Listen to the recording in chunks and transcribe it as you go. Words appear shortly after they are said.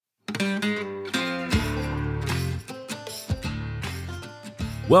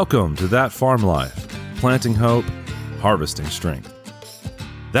Welcome to That Farm Life, planting hope, harvesting strength.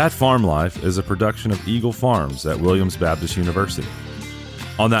 That Farm Life is a production of Eagle Farms at Williams Baptist University.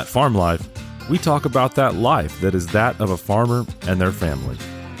 On That Farm Life, we talk about that life that is that of a farmer and their family.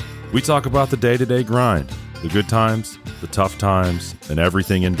 We talk about the day-to-day grind, the good times, the tough times, and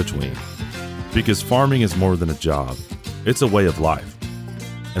everything in between. Because farming is more than a job. It's a way of life.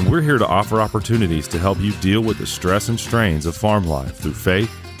 And we're here to offer opportunities to help you deal with the stress and strains of farm life through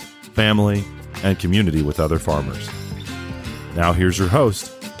faith, family, and community with other farmers. Now here's your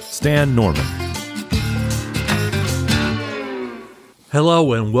host, Stan Norman.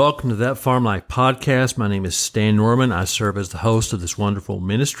 Hello and welcome to That Farm Life podcast. My name is Stan Norman. I serve as the host of this wonderful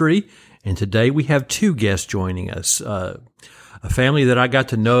ministry. And today we have two guests joining us. A family that I got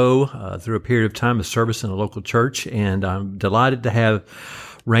to know through a period of time of service in a local church. And I'm delighted to have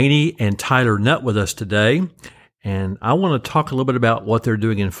Raney and Tyler Nutt with us today. And I want to talk a little bit about what they're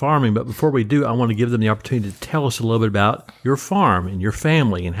doing in farming. But before we do, I want to give them the opportunity to tell us a little bit about your farm and your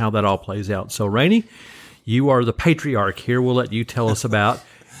family and how that all plays out. So, Raney, you are the patriarch here. We'll let you tell us about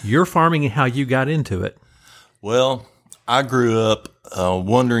your farming and how you got into it. Well, I grew up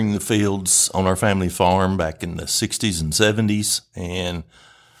wandering the fields on our family farm back in the 60s and 70s. And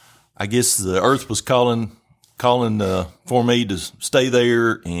I guess the earth was calling for me to stay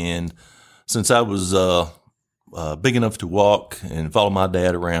there. And since I was big enough to walk and follow my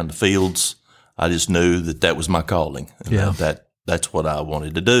dad around the fields, I just knew that was my calling. And that's what I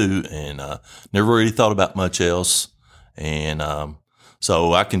wanted to do, and never really thought about much else. And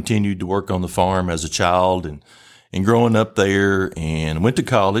so I continued to work on the farm as a child and growing up there, and went to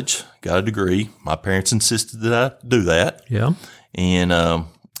college, got a degree. My parents insisted that I do that. Yeah. And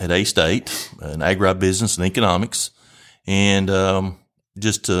at A-State, in agribusiness and economics, and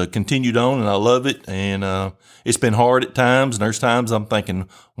just continued on, and I love it. And it's been hard at times, and there's times I'm thinking,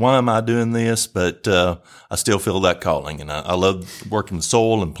 why am I doing this? But I still feel that calling, and I love working with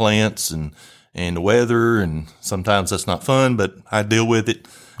soil and plants and the weather, and sometimes that's not fun, but I deal with it.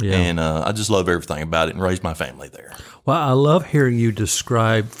 Yeah. And I just love everything about it and raise my family there. Well, I love hearing you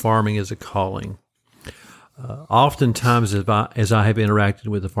describe farming as a calling. Oftentimes, as I have interacted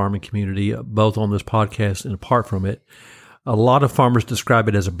with the farming community, both on this podcast and apart from it, a lot of farmers describe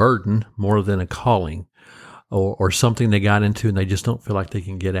it as a burden more than a calling, or something they got into and they just don't feel like they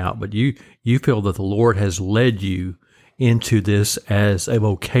can get out. But you feel that the Lord has led you into this as a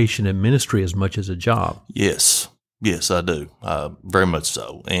vocation and ministry as much as a job. Yes, I do, very much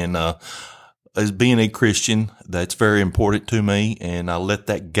so. And as being a Christian, that's very important to me, and I let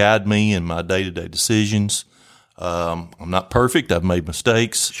that guide me in my day-to-day decisions. I'm not perfect. I've made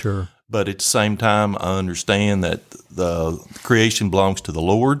mistakes. Sure. But at the same time, I understand that the creation belongs to the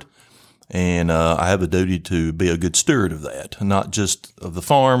Lord, and I have a duty to be a good steward of that, not just of the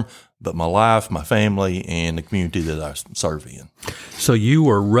farm, but my life, my family, and the community that I serve in. So you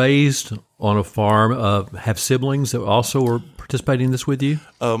were raised on a farm, have siblings that also were participating in this with you?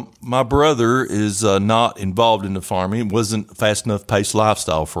 My brother is not involved in the farming. It wasn't fast enough paced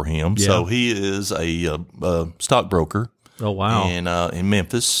lifestyle for him, so he is a stockbroker. Oh, wow. In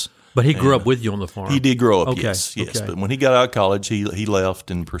Memphis. But he grew up with you on the farm? He did grow up, okay. yes. Okay. But when he got out of college, he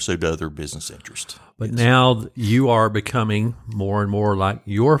left and pursued other business interests. But now you are becoming more and more like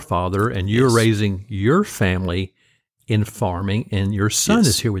your father, and you're raising your family in farming, and your son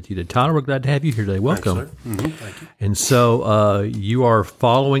is here with you today. Tyler, we're glad to have you here today. Welcome. Thanks, sir. Mm-hmm. Thank you. And so you are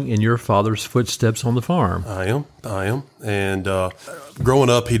following in your father's footsteps on the farm. I am. And growing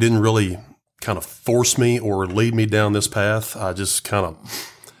up, he didn't really kind of force me or lead me down this path.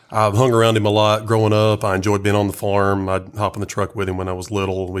 I've hung around him a lot growing up. I enjoyed being on the farm. I'd hop in the truck with him when I was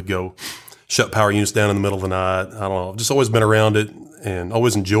little. We'd go shut power units down in the middle of the night. I don't know. I've just always been around it and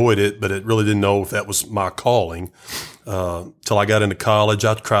always enjoyed it, but it really didn't know if that was my calling. Till I got into college,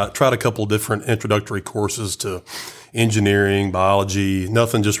 I tried a couple of different introductory courses to engineering, biology.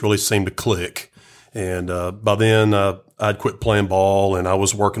 Nothing just really seemed to click. And by then, I'd quit playing ball, and I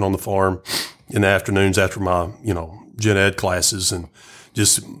was working on the farm in the afternoons after my, gen ed classes, and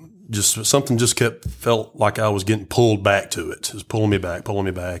just something just felt like I was getting pulled back to it. It was pulling me back.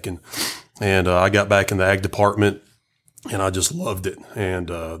 And I got back in the ag department, and I just loved it. And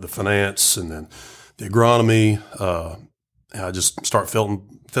the finance, and then the agronomy, I just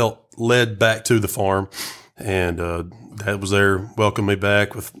felt led back to the farm. And Dad was there, welcomed me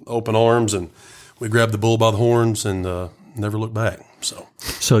back with open arms, and we grabbed the bull by the horns and never looked back.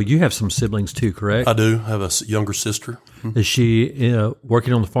 So you have some siblings too, correct? I do. I have a younger sister. Is she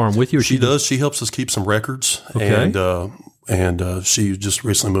working on the farm with you? Or she does. She helps us keep some records. Okay. And and she just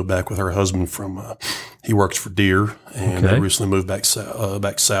recently moved back with her husband from. He works for Deere, and they recently moved back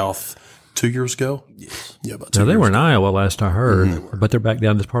south 2 years ago. Yes. Yeah, about 2 Now, years they were in ago. Iowa last I heard, but they're back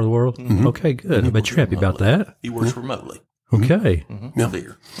down this part of the world? Okay, good. I bet you're happy about that. He works remotely. Okay. Yeah.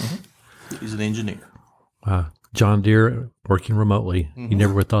 Deere. He's an engineer. John Deere working remotely. You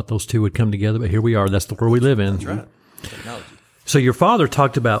never would have thought those two would come together, but here we are. That's the world we live in. That's right. Technology. So your father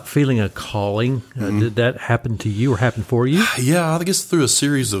talked about feeling a calling. Did that happen to you or happen for you? Yeah, I guess through a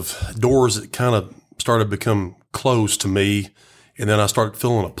series of doors that kind of started to become closed to me, and then I started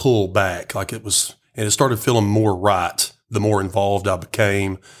feeling a pull back, like it was, and it started feeling more right the more involved I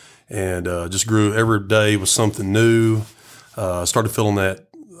became, and just grew. Every day was something new. Started feeling that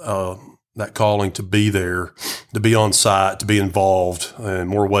calling to be there, to be on site, to be involved in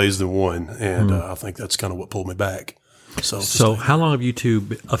more ways than one, and I think that's kind of what pulled me back. So how long have you two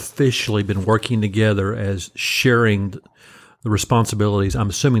officially been working together as sharing the responsibilities? I'm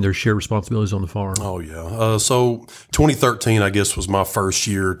assuming there's shared responsibilities on the farm. Oh, yeah. So 2013, I guess, was my first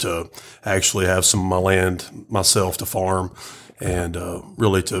year to actually have some of my land myself to farm and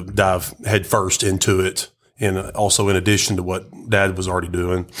really to dive headfirst into it. And also in addition to what Dad was already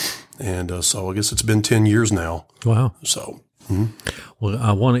doing. And so I guess it's been 10 years now. Wow. So. Well,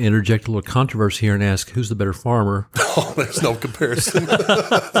 I want to interject a little controversy here and ask, who's the better farmer? Oh, there's no comparison.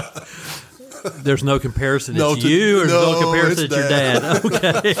 There's no comparison. It's you, or there's no comparison. It's your dad.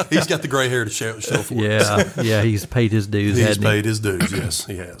 Okay. He's got the gray hair to show for it. Yeah. He's paid his dues. He's paid his dues. Yes,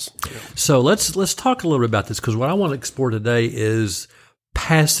 he has. Yeah. So let's talk a little bit about this, because what I want to explore today is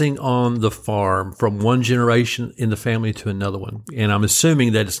passing on the farm from one generation in the family to another one. And I'm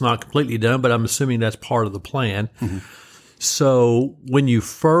assuming that it's not completely done, but I'm assuming that's part of the plan. Mm-hmm. So when you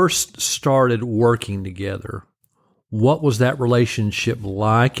first started working together, what was that relationship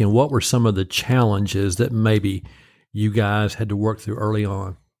like, and what were some of the challenges that maybe you guys had to work through early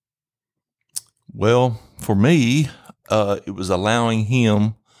on? Well, for me, it was allowing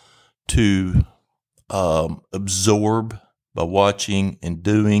him to absorb by watching and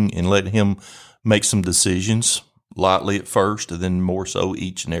doing, and letting him make some decisions lightly at first, and then more so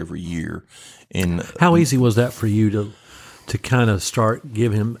each and every year. And how easy was that for you to kind of start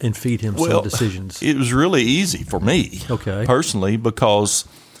give him and feed him some decisions? It was really easy for me, personally, because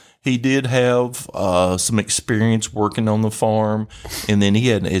he did have some experience working on the farm, and then he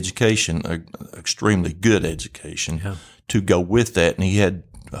had an education, an extremely good education, to go with that, and he had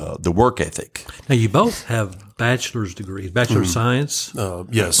the work ethic. Now, you both have bachelor's degrees, Bachelor of Science?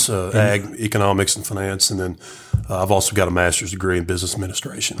 Yes, ag, economics, and finance, and then I've also got a master's degree in business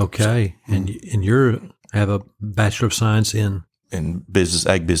administration. Okay, so. And you have a Bachelor of Science in business,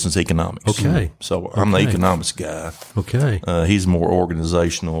 ag business economics. Okay. So I'm the economics guy. Okay. He's more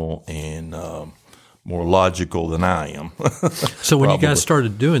organizational and more logical than I am. So when you guys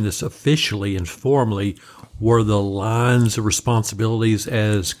started doing this officially and formally, were the lines of responsibilities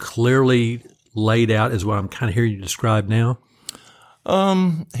as clearly laid out as what I'm kind of hearing you describe now?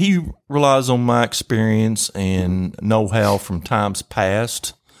 He relies on my experience and know-how from times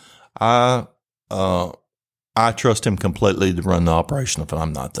past. I trust him completely to run the operation if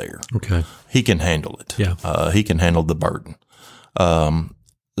I'm not there. Okay. He can handle it. Yeah. He can handle the burden.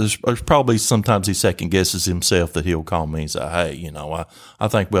 There's probably sometimes he second guesses himself that he'll call me and say, hey, I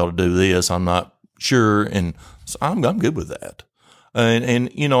think we ought to do this. I'm not sure. And so I'm good with that. And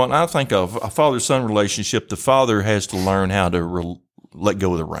I think of a father-son relationship, the father has to learn how to let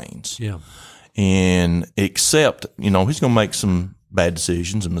go of the reins. Yeah. And accept, he's going to make some bad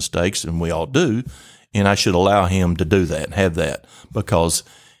decisions and mistakes, and we all do. And I should allow him to do that and have that, because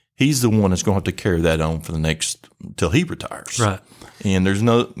he's the one that's going to have to carry that on for the next till he retires. Right. And there's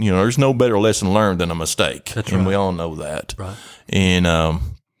no better lesson learned than a mistake. That's and right. we all know that. Right. And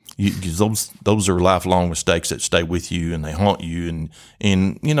those are lifelong mistakes that stay with you and they haunt you.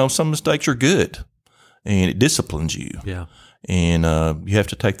 And some mistakes are good, and it disciplines you. Yeah. And you have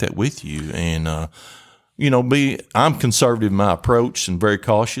to take that with you. And I'm conservative in my approach and very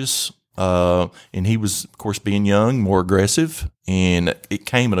cautious. And he was, of course, being young, more aggressive, and it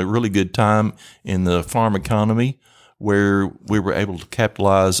came at a really good time in the farm economy where we were able to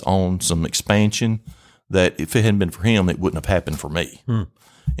capitalize on some expansion that if it hadn't been for him, it wouldn't have happened for me.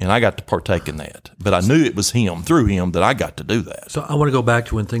 And I got to partake in that. But I knew it was him, through him, that I got to do that. So I want to go back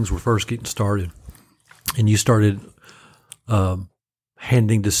to when things were first getting started, and you started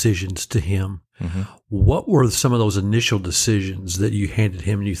handing decisions to him. Mm-hmm. What were some of those initial decisions that you handed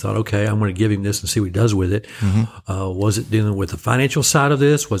him and you thought, okay, I'm going to give him this and see what he does with it? Mm-hmm. Was it dealing with the financial side of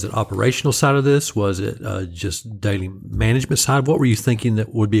this? Was it operational side of this? Was it just daily management side? What were you thinking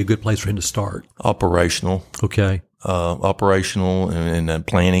that would be a good place for him to start? Operational. Okay. Operational and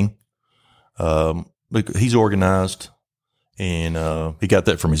planning. He's organized, and he got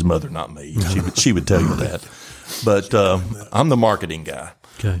that from his mother, not me. She would tell you that. But I'm the marketing guy.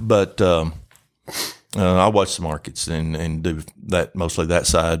 Okay. But I watch the markets and do that, mostly that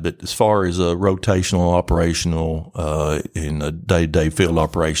side. But as far as rotational, operational, and day-to-day field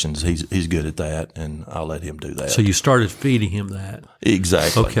operations, he's good at that, and I'll let him do that. So you started feeding him that.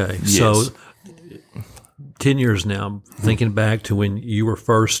 Exactly. Okay. Yes. So 10 years now, thinking back to when you were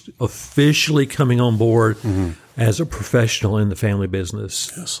first officially coming on board as a professional in the family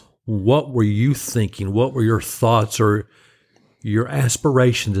business. Yes. What were you thinking? What were your thoughts or your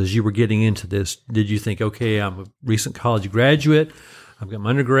aspirations as you were getting into this? Did you think, okay, I'm a recent college graduate, I've got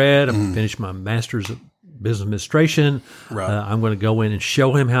my undergrad, I'm finished my master's of business administration, right. I'm going to go in and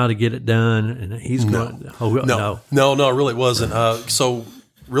show him how to get it done, and he's going, No, it really wasn't. So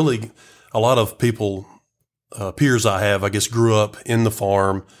really, a lot of people, peers I have, I guess, grew up in the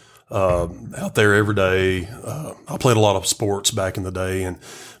farm, out there every day. I played a lot of sports back in the day, and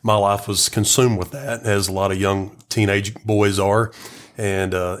my life was consumed with that, as a lot of young teenage boys are.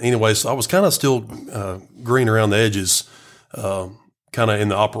 And anyway, so I was kind of still green around the edges, kind of in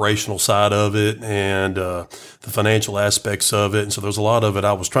the operational side of it and the financial aspects of it. And so there's a lot of it.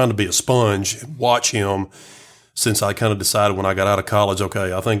 I was trying to be a sponge and watch him, since I kind of decided when I got out of college,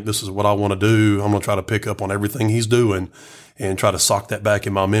 okay, I think this is what I want to do. I'm going to try to pick up on everything he's doing and try to sock that back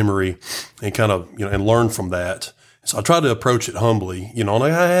in my memory and kind of, and learn from that. So I tried to approach it humbly, and I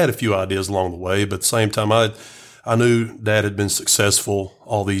had a few ideas along the way, but at the same time, I knew Dad had been successful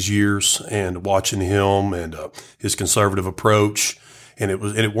all these years, and watching him and his conservative approach, and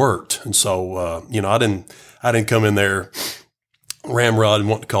it worked. And so, I didn't come in there ramrod and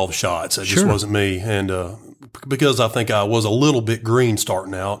want to call the shots. That just wasn't me. And because I think I was a little bit green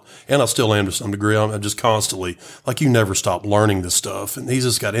starting out, and I still am to some degree. I'm just constantly, like, you never stop learning this stuff. And he's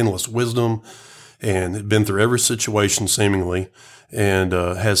just got endless wisdom and been through every situation seemingly, and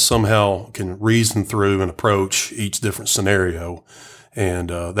has somehow can reason through and approach each different scenario. And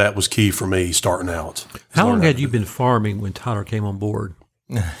that was key for me starting out. How long had you been farming when Tyler came on board?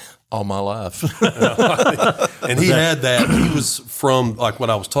 All my life. And he had that. He was from, like what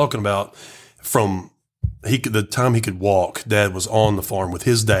I was talking about, from the time he could walk, Dad was on the farm with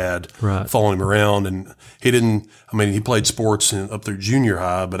his dad, right, following him around. And he played sports up through junior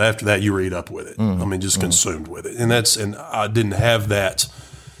high, but after that you were eat up with it. Just consumed with it. And I didn't have that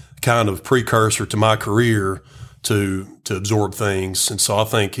kind of precursor to my career to absorb things. And so I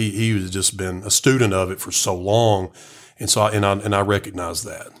think he was just been a student of it for so long. And so I recognized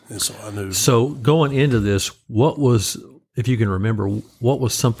that. And so I knew. So going into this, what was, if you can remember, what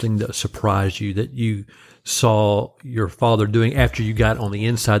was something that surprised you that you saw your father doing after you got on the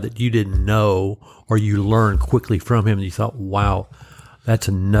inside that you didn't know, or you learned quickly from him and you thought, wow, that's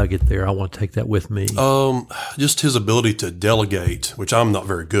a nugget there. I want to take that with me. Just his ability to delegate, which I'm not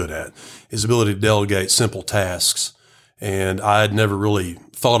very good at, his ability to delegate simple tasks. And I had never really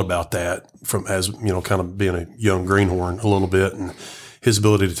thought about that from, as, kind of being a young greenhorn a little bit, and his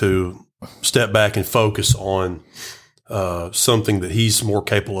ability to step back and focus on something that he's more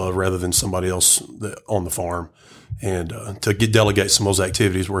capable of rather than somebody else on the farm, and to delegate some of those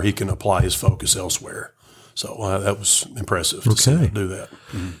activities where he can apply his focus elsewhere. So that was impressive to see him do that.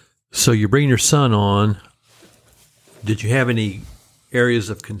 Mm-hmm. So you bring your son on. Did you have any areas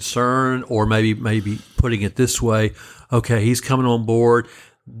of concern, or maybe putting it this way, okay, he's coming on board.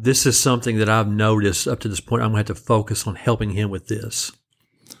 This is something that I've noticed up to this point. I'm going to have to focus on helping him with this.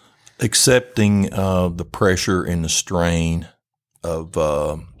 Accepting the pressure and the strain of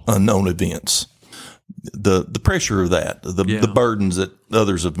unknown events, the pressure of that, the burdens that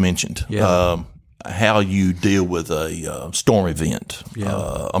others have mentioned, how you deal with a storm event,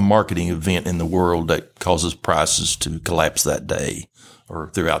 a marketing event in the world that causes prices to collapse that day or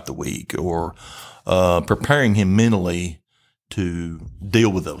throughout the week, or preparing him mentally to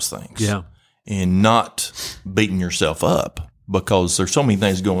deal with those things, and not beating yourself up. Because there's so many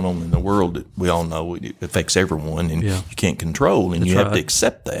things going on in the world that we all know it affects everyone, and you can't control, and you have to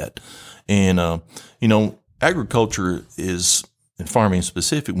accept that. And, agriculture is, and farming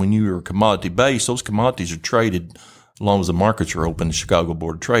specific, when you are commodity based, those commodities are traded long as the markets are open, the Chicago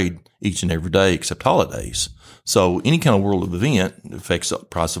Board of Trade each and every day except holidays. So any kind of world event affects the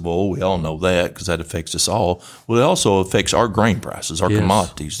price of oil. We all know that because that affects us all. Well, it also affects our grain prices, our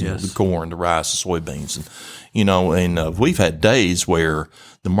commodities, the corn, the rice, the soybeans, and we've had days where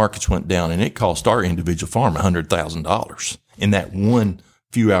the markets went down and it cost our individual farm $100,000 in that one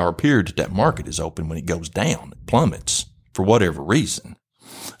few hour period that market is open. When it goes down, it plummets for whatever reason.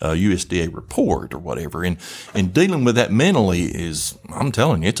 USDA report or whatever. And dealing with that mentally is, I'm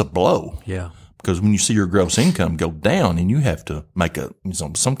telling you, it's a blow. Yeah. Because when you see your gross income go down and you have to make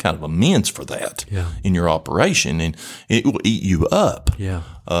some kind of amends for that in your operation, and it will eat you up. Yeah.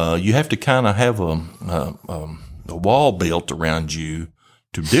 You have to kind of have a wall built around you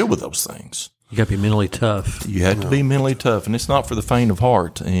to deal with those things. You got to be mentally tough. You have to be mentally tough, and it's not for the faint of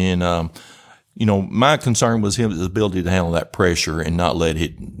heart. And, my concern was his ability to handle that pressure and not let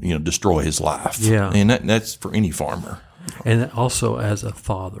it, destroy his life. Yeah. And that's for any farmer. And also as a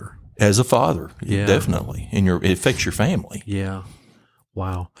father. As a father, definitely. And it affects your family. Yeah.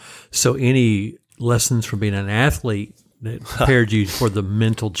 Wow. So any lessons from being an athlete that prepared you for the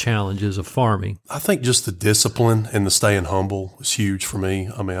mental challenges of farming? I think just the discipline and the staying humble was huge for me.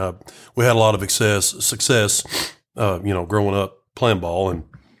 I mean, we had a lot of success, growing up playing ball,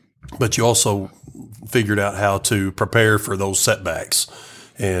 but you also figured out how to prepare for those setbacks.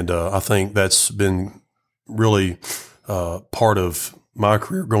 And I think that's been really part of my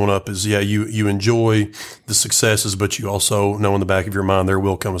career growing up is, you enjoy the successes, but you also know in the back of your mind there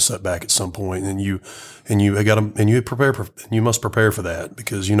will come a setback at some point, and you must prepare for that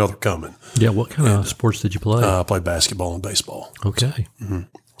because they're coming. Yeah. What kind of sports did you play? I played basketball and baseball. Okay. Mm-hmm.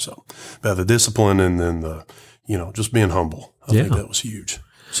 So, the discipline and then the just being humble. I think that was huge.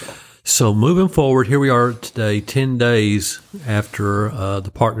 So moving forward, here we are today, 10 days after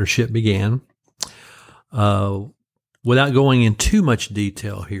the partnership began. Without going in too much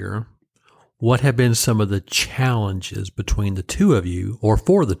detail here, what have been some of the challenges between the two of you or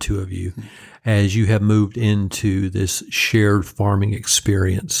for the two of you as you have moved into this shared farming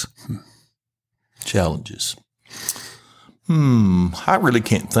experience? Challenges. I really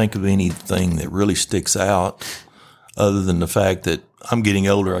can't think of anything that really sticks out other than the fact that I'm getting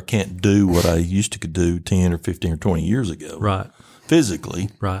older. I can't do what I used to do 10 or 15 or 20 years ago. Right. Physically.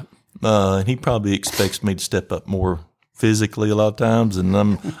 Right. And he probably expects me to step up more physically a lot of times, and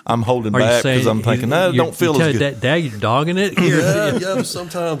I'm holding back because I'm thinking, I don't feel as good. Dad, you're dogging it? Yeah,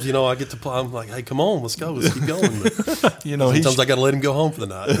 sometimes, I get to play. I'm like, hey, come on, let's go. Let's keep going. But, sometimes I got to let him go home for the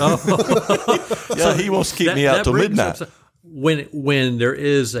night. He wants to keep me out till midnight. When there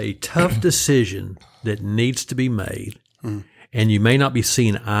is a tough decision that needs to be made, and you may not be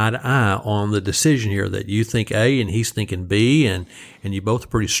seeing eye to eye on the decision here, that you think A and he's thinking B, and you both are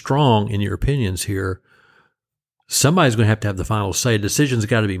pretty strong in your opinions here, somebody's going to have the final say. A decision's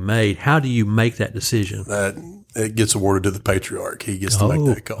got to be made. How do you make that decision? It gets awarded to the patriarch. He gets to make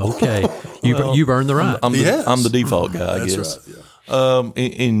that call. Okay. You've earned the right. I'm the default guy, I guess. Right, yeah.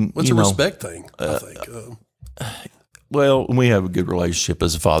 It's a respect thing, I think. Well, we have a good relationship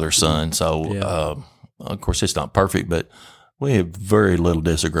as a father-son, so of course it's not perfect, but we have very little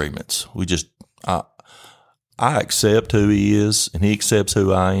disagreements. We just I accept who he is, and he accepts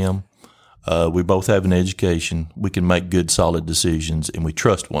who I am. We both have an education. We can make good, solid decisions, and we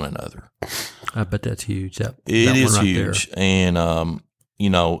trust one another. I bet that's huge. It is huge. There. And,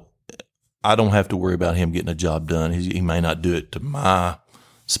 I don't have to worry about him getting a job done. He may not do it to my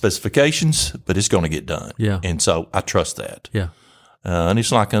specifications, but it's going to get done. Yeah. And so I trust that. Yeah. And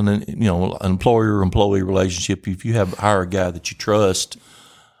it's like an employer-employee relationship. If you hire a guy that you trust,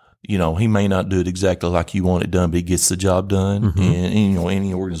 he may not do it exactly like you want it done, but he gets the job done. Mm-hmm. And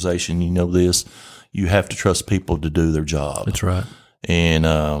any organization, this, you have to trust people to do their job. That's right. And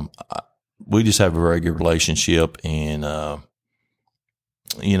we just have a very good relationship, and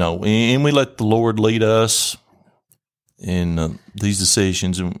and we let the Lord lead us in these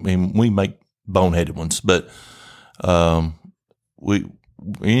decisions, and we make boneheaded ones, but we,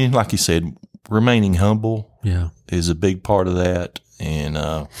 like you said, remaining humble is a big part of that. And,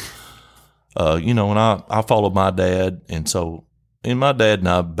 and I followed my dad. And my dad and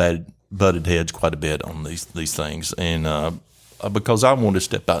I butted heads quite a bit on these things. And, because I wanted to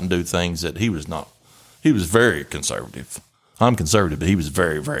step out and do things that he was not. He was very conservative. I'm conservative, but he was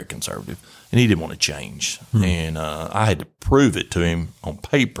very, very conservative. And he didn't want to change. And, I had to prove it to him on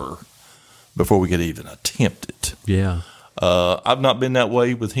paper before we could even attempt it. Yeah. I've not been that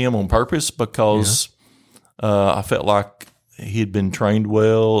way with him on purpose because, I felt like he had been trained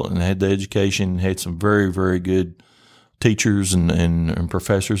well and had the education, had some very, very good teachers and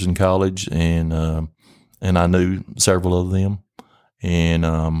professors in college. And and I knew several of them,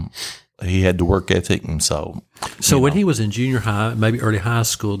 and he had the work ethic, and so. So when he was in junior high, maybe early high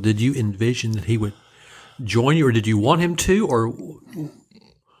school, did you envision that he would join you, or did you want him to, or?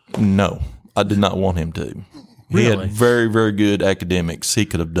 No, I did not want him to. He Really? had very, very good academics. He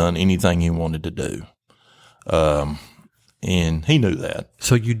could have done anything he wanted to do. And he knew that.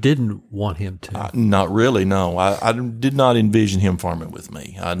 So you didn't want him to? Not really, no. I did not envision him farming with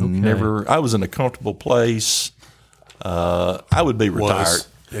me. I was in a comfortable place. I would be retired.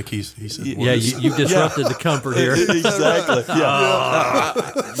 He said, Yeah, you disrupted the comfort here. Exactly.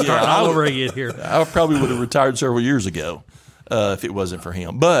 Starting all over again here. I probably would have retired several years ago if it wasn't for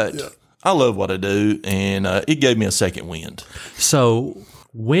him. But I love what I do, and it gave me a second wind. So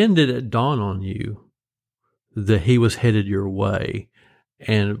when did it dawn on you that he was headed your way,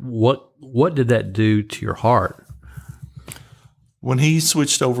 and what did that do to your heart? When he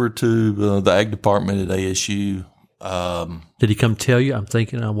switched over to the ag department at ASU, did he come tell you, I'm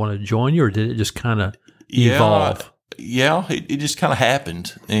thinking I want to join you, or did it just kind of evolve? Yeah, it just kind of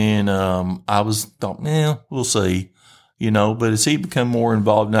happened, and I thought, we'll see, But as he became more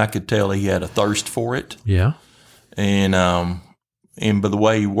involved, and I could tell he had a thirst for it. Yeah, and by the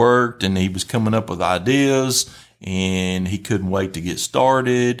way he worked, and he was coming up with ideas, and he couldn't wait to get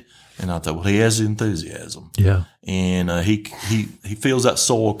started. And I thought, well, he has enthusiasm. Yeah. And he feels that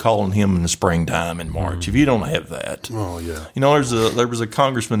soil calling him in the springtime in March. If you don't have that. Oh, yeah. There was a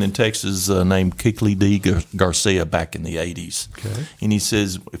congressman in Texas named Kickley D. Garcia back in the 80s. Okay. And he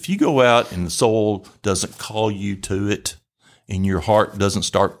says, if you go out and the soil doesn't call you to it, and your heart doesn't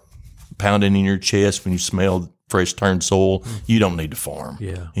start pounding in your chest when you smell fresh turned soil, you don't need to farm.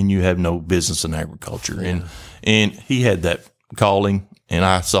 Yeah. And you have no business in agriculture. Yeah. And he had that calling. And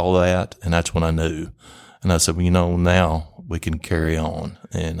I saw that, and that's when I knew. And I said, well, now we can carry on.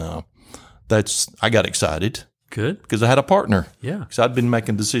 And I got excited. Good. Because I had a partner. Yeah. Because I'd been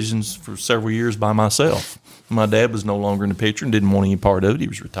making decisions for several years by myself. My dad was no longer in the picture and didn't want any part of it. He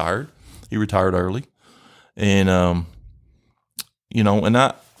was retired. He retired early. And,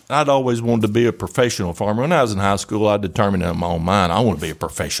 and I'd always wanted to be a professional farmer. When I was in high school, I determined in my own mind, I want to be a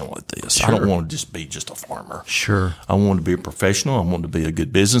professional at this. Sure. I don't want to just be a farmer. Sure. I wanted to be a professional. I wanted to be a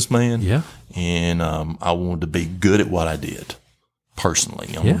good businessman. Yeah. And I wanted to be good at what I did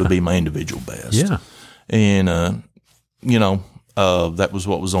personally. I wanted to be my individual best. Yeah. And, that was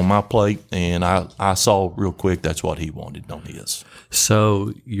what was on my plate. And I saw real quick that's what he wanted on his.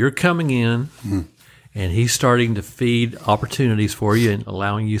 So you're coming in. And he's starting to feed opportunities for you and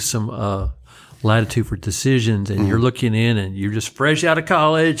allowing you some latitude for decisions. And you're looking in, and you're just fresh out of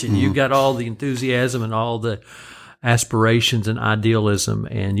college, and you've got all the enthusiasm and all the aspirations and idealism.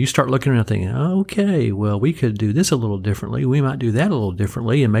 And you start looking around thinking, okay, well, we could do this a little differently. We might do that a little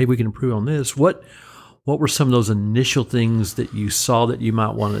differently, and maybe we can improve on this. What were some of those initial things that you saw that you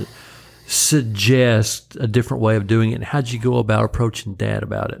might want to suggest a different way of doing it? And how'd you go about approaching Dad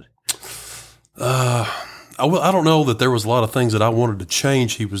about it? I don't know that there was a lot of things that I wanted to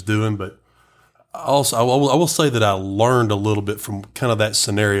change he was doing, but also I will say that I learned a little bit from kind of that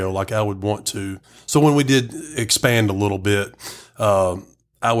scenario, like I would want to. So when we did expand a little bit,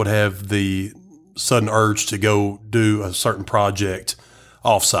 I would have the sudden urge to go do a certain project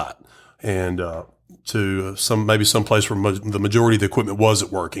offsite and to some place where the majority of the equipment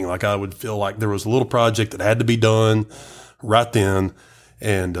wasn't working. Like I would feel like there was a little project that had to be done right then,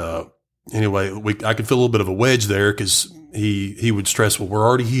 and anyway, I could feel a little bit of a wedge there because he would stress, well, we're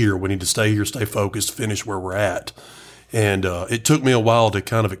already here. We need to stay here, stay focused, finish where we're at. And it took me a while to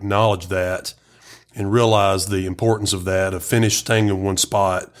kind of acknowledge that and realize the importance of that, of staying in one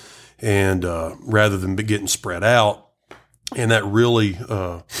spot and rather than getting spread out. And that really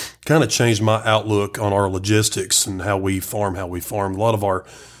kind of changed my outlook on our logistics and how we farm. A lot of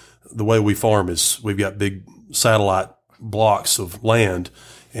the way we farm is we've got big satellite blocks of land.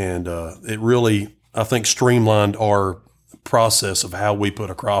 And it really, I think, streamlined our process of how we put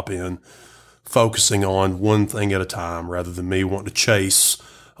a crop in, focusing on one thing at a time rather than me wanting to chase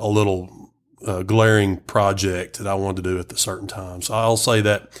a little glaring project that I wanted to do at the certain time. So I'll say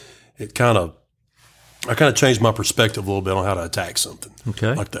that I kind of changed my perspective a little bit on how to attack something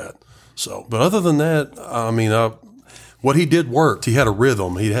like that. So, but other than that, I mean, what he did worked. He had a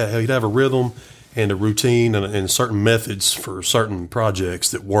rhythm. He'd have a rhythm and a routine and certain methods for certain projects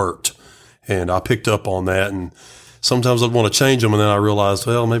that worked. And I picked up on that. And sometimes I'd want to change them. And then I realized,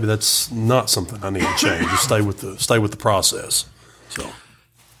 well, maybe that's not something I need to change. Just stay with the process.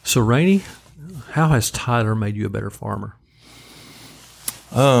 So Raney, how has Tyler made you a better farmer?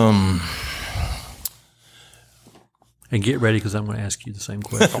 And get ready because I'm going to ask you the same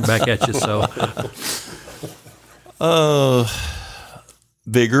question back at you. So,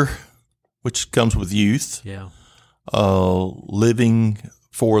 vigor, which comes with youth. yeah, Living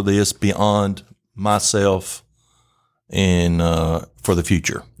for this beyond myself and for the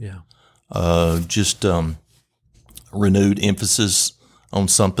future. yeah, Just renewed emphasis on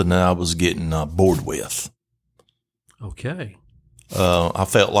something that I was getting bored with. okay, I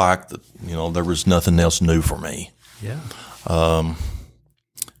felt like that, there was nothing else new for me. yeah, Of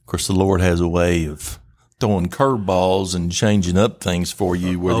course, the Lord has a way of throwing curveballs and changing up things for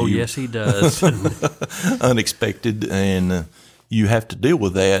you. yes, He does. Unexpected, and you have to deal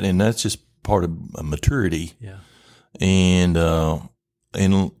with that, and that's just part of maturity. Yeah, And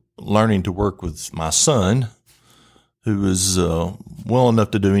learning to work with my son, who is well enough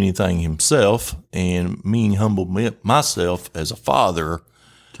to do anything himself, and me humble myself as a father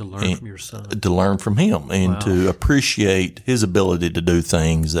to learn from your son. to learn from him and to appreciate his ability to do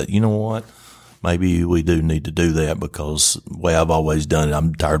things that, maybe we do need to do that because the way I've always done it,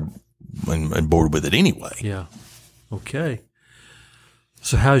 I'm tired and bored with it anyway. Yeah, okay.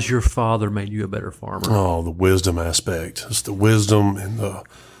 So, how's your father made you a better farmer? Oh, the wisdom aspect. It's the wisdom and the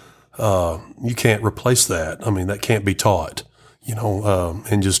you can't replace that. I mean, that can't be taught.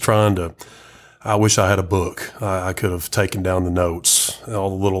 And just trying to. I wish I had a book. I could have taken down the notes,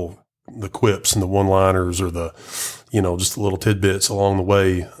 all the quips and the one-liners, or the, just the little tidbits along the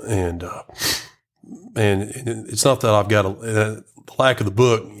way. And it's not that I've got a lack of the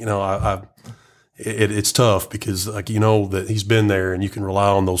book. It's tough because that he's been there and you can rely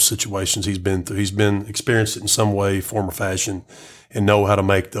on those situations he's been through. He's been experienced it in some way, form or fashion, and know how to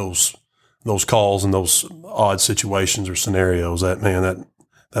make those calls in those odd situations or scenarios.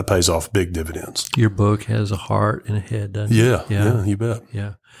 That pays off big dividends. Your book has a heart and a head, doesn't it? Yeah, you bet.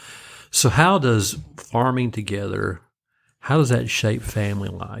 Yeah. So how does farming together, how does that shape family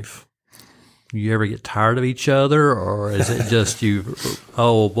life? You ever get tired of each other, or is it just you,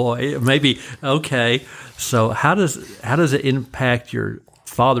 oh boy, maybe, okay. So how does it impact your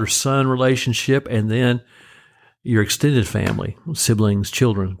father-son relationship and then your extended family, siblings,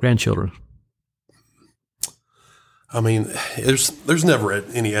 children, grandchildren? I mean, there's never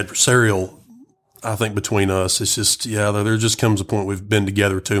any adversarial, I think, between us. It's just, there just comes a point we've been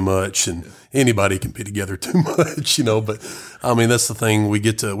together too much, and anybody can be together too much, but I mean, that's the thing. We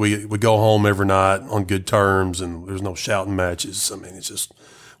go home every night on good terms, and there's no shouting matches. I mean, it's just,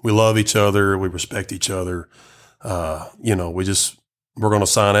 we love each other. We respect each other. We're going to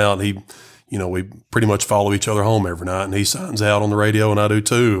sign out. We pretty much follow each other home every night, and he signs out on the radio and I do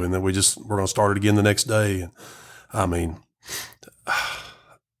too. And then we're going to start it again the next day. And I mean,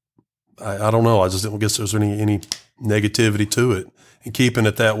 I don't know. I just don't guess there's any negativity to it, and keeping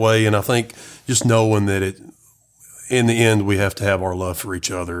it that way. And I think just knowing that in the end, we have to have our love for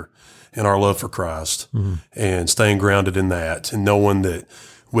each other and our love for Christ, and staying grounded in that, and knowing that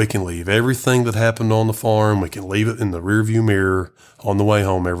we can leave everything that happened on the farm. We can leave it in the rearview mirror on the way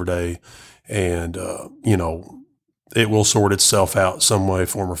home every day. And, it will sort itself out some way,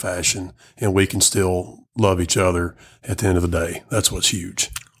 form or fashion, and we can still love each other at the end of the day. That's what's huge.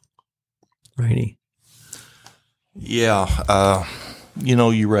 Raney. Yeah.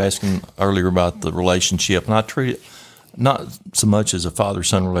 You were asking earlier about the relationship, and I treat it not so much as a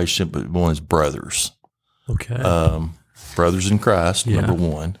father-son relationship, but more as brothers. Okay. Brothers in Christ, number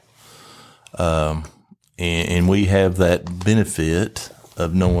one. And we have that benefit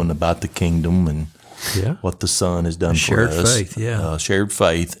of knowing about the kingdom and what the Son has done for us. Shared faith, yeah. Shared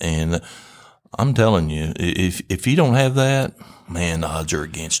faith. And I'm telling you, if you don't have that, man, the odds are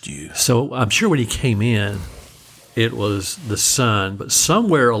against you. So I'm sure when he came in, it was the son, but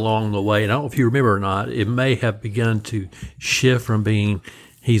somewhere along the way, and I don't know if you remember or not, it may have begun to shift from being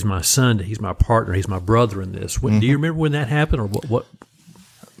he's my son to he's my partner, he's my brother in this. Do you remember when that happened, or what?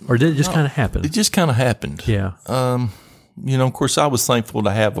 Or did it just kind of happen? It just kind of happened. Yeah. Of course, I was thankful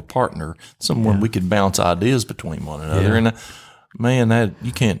to have a partner, someone we could bounce ideas between one another. Yeah. And that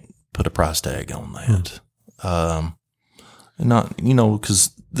you can't put a price tag on that. And not,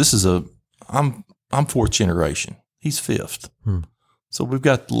 because this is I'm fourth generation. He's fifth. So we've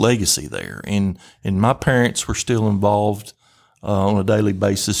got the legacy there. And my parents were still involved on a daily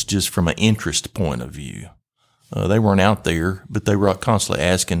basis just from an interest point of view. They weren't out there, but they were constantly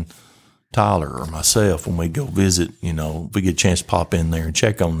asking Tyler or myself when we go visit, if we get a chance to pop in there and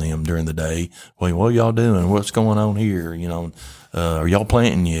check on them during the day. Well, what are y'all doing? What's going on here? Are y'all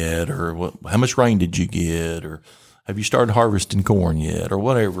planting yet? Or how much rain did you get? Or, have you started harvesting corn yet or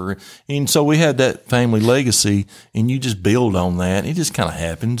whatever? And so we had that family legacy, and you just build on that. It just kind of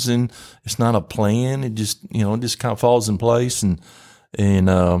happens, and it's not a plan. It just, it just kind of falls in place. And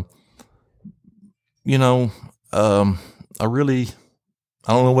I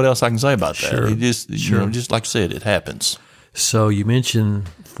don't know what else I can say about that. Sure. It just, just like I said, it happens. So you mentioned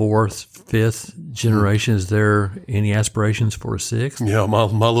fourth, fifth generation. Is there any aspirations for a sixth? Yeah, my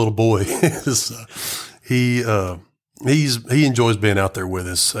little boy he enjoys being out there with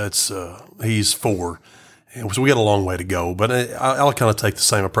us. He's 4, and so we got a long way to go. But I'll kind of take the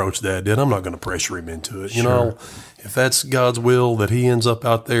same approach Dad did. I'm not going to pressure him into it. Sure. If that's God's will that he ends up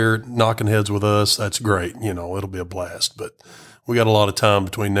out there knocking heads with us, that's great. It'll be a blast. But we got a lot of time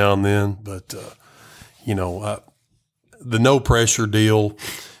between now and then. But the no pressure deal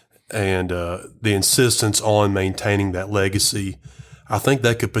and the insistence on maintaining that legacy, I think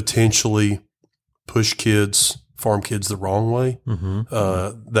that could potentially push farm kids the wrong way.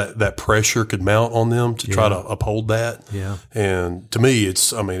 Mm-hmm. That pressure could mount on them to try to uphold that. Yeah. And to me,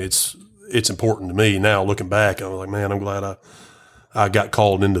 it's important to me now looking back. I'm like, man, I'm glad I got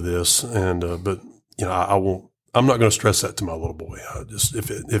called into this. And, but I'm not going to stress that to my little boy.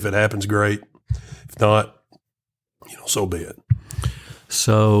 If it happens, great. If not, so be it.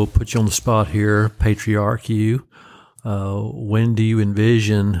 So put you on the spot here, patriarch you. When do you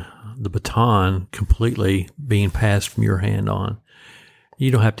envision the baton completely being passed from your hand on? You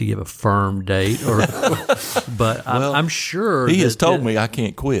don't have to give a firm date, but I'm sure he has told me I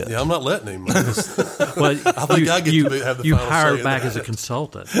can't quit. Yeah, I'm not letting him. Well, I think I get to have the you final hired say back in as a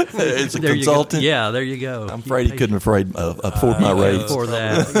consultant. It's a consultant. Yeah, there you go. I'm afraid he couldn't afford my raise for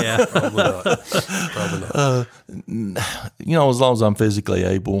that. Yeah, probably not. As long as I'm physically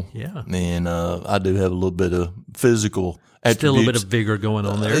able. Yeah, and I do have a little bit of physical. Still a little bit of vigor going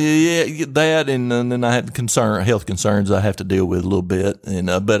on there. Yeah, that, and then I had health concerns I have to deal with a little bit. And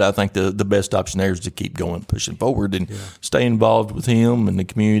but I think the best option there is to keep going, pushing forward, and stay involved with him and the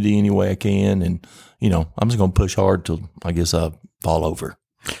community any way I can. And I'm just going to push hard till I guess I fall over.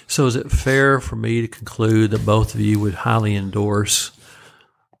 So, is it fair for me to conclude that both of you would highly endorse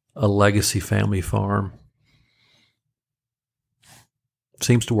a legacy family farm?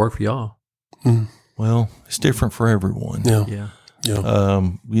 Seems to work for y'all. Mm. Well, it's different for everyone. Yeah.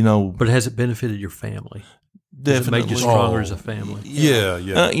 But has it benefited your family? Definitely. Has it made you stronger as a family? Yeah.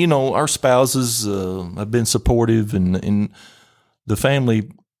 Our spouses have been supportive, and the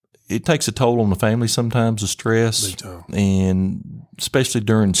family, it takes a toll on the family sometimes, the stress, Big time. And especially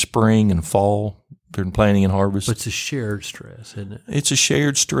during spring and fall, during planting and harvest. But it's a shared stress, isn't it? It's a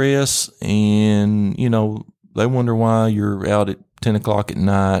shared stress, and, they wonder why you're out at 10 o'clock at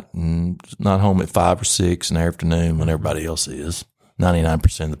night and not home at 5 or 6 in the afternoon when everybody else is.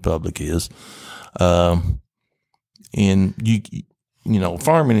 99% of the public is. And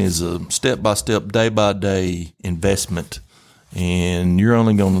farming is a step-by-step, day-by-day investment. And you're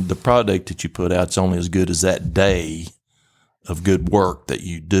only the product that you put out is only as good as that day of good work that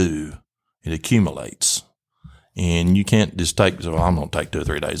you do. It accumulates. And you can't just I'm going to take 2 or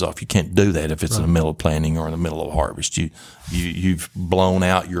 3 days off. You can't do that if it's in the middle of planting or in the middle of harvest. You've blown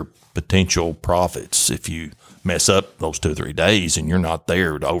out your potential profits if you mess up those 2 or 3 days and you're not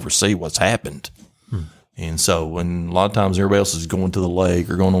there to oversee what's happened. And so when a lot of times everybody else is going to the lake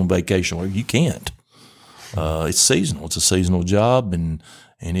or going on vacation, well, you can't. It's seasonal. It's a seasonal job, and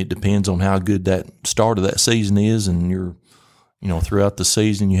it depends on how good that start of that season is. And you're, throughout the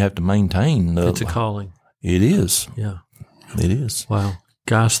season, you have to maintain. It's a calling. It is. Yeah. It is. Wow.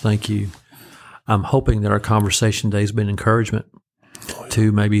 Guys, thank you. I'm hoping that our conversation today has been encouragement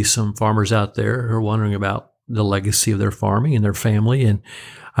to maybe some farmers out there who are wondering about the legacy of their farming and their family. And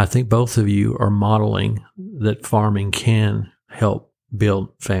I think both of you are modeling that farming can help build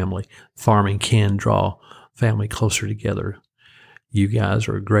family. Farming can draw family closer together. You guys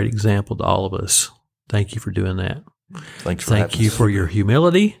are a great example to all of us. Thank you for doing that. Thank you for your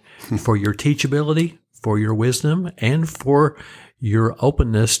humility, for your teachability, for your wisdom, and for your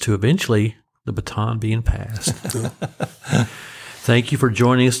openness to eventually the baton being passed. Thank you for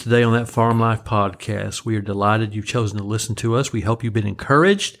joining us today on that Farm Life Podcast. We are delighted you've chosen to listen to us. We hope you've been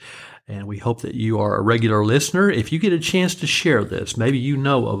encouraged, and we hope that you are a regular listener. If you get a chance to share this, maybe you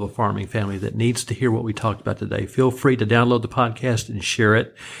know of a farming family that needs to hear what we talked about today, feel free to download the podcast and share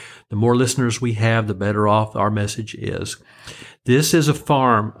it. The more listeners we have, the better off our message is. This is a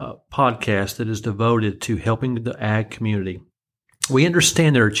farm podcast that is devoted to helping the ag community. We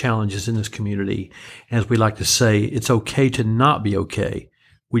understand there are challenges in this community. As we like to say, it's okay to not be okay.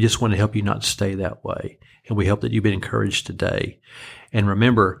 We just want to help you not stay that way. And we hope that you've been encouraged today. And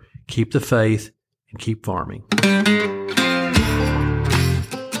remember, keep the faith and keep farming.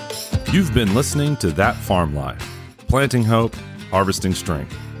 You've been listening to That Farm Life, Planting Hope, Harvesting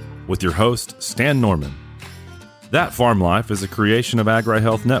Strength, with your host, Stan Norman. That Farm Life is a creation of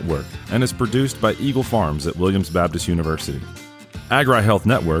Agri-Health Network and is produced by Eagle Farms at Williams Baptist University. Agri-Health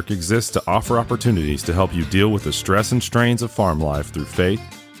Network exists to offer opportunities to help you deal with the stress and strains of farm life through faith,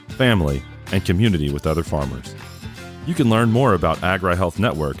 family, and community with other farmers. You can learn more about Agri-Health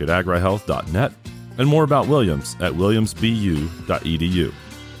Network at agrihealth.net and more about Williams at williamsbu.edu.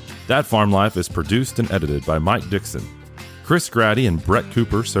 That Farm Life is produced and edited by Mike Dixon. Chris Grady and Brett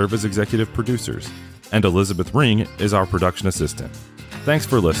Cooper serve as executive producers, and Elizabeth Ring is our production assistant. Thanks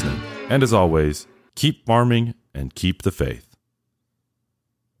for listening, and as always, keep farming and keep the faith.